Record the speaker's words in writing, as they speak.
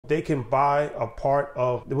they can buy a part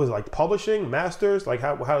of, it was like publishing, masters? Like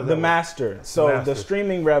how does that The work? master. So the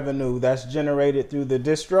streaming revenue that's generated through the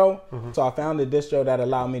distro. So I found a distro that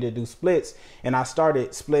allowed me to do splits, and I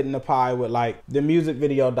started splitting the pie with like the music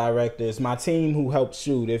video directors, my team who helped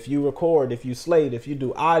shoot, if you record, if you slate, if you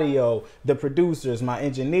do audio, the producers, my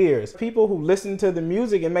engineers, people who listen to the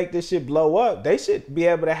music and make this shit blow up. They should be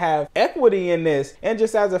able to have equity in this. And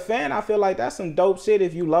just as a fan, I feel like that's some dope shit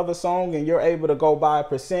if you love a song and you're able to go buy a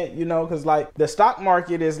percent, you know, because like the stock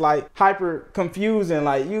market is like hyper confusing.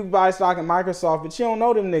 Like you buy stock in Microsoft, but you don't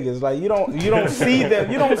know them niggas. Like you don't see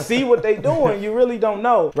them, you don't see what they doing. You really don't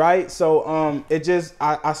know, right? So it just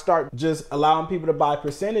I start just allowing people to buy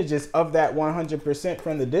percentages of that 100%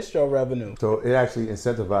 from the distro revenue. So it actually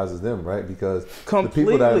incentivizes them, right? Because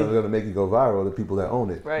Completely. the people that are going to make it go viral are the people that own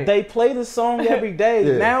it. Right. They play the song every day.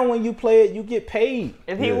 Yeah. Now when you play it, you get paid.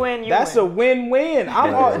 If he win, you That's win. a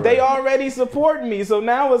win-win. They already supporting me, so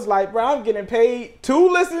now it's like, bro, I'm getting paid to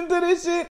listen to this shit.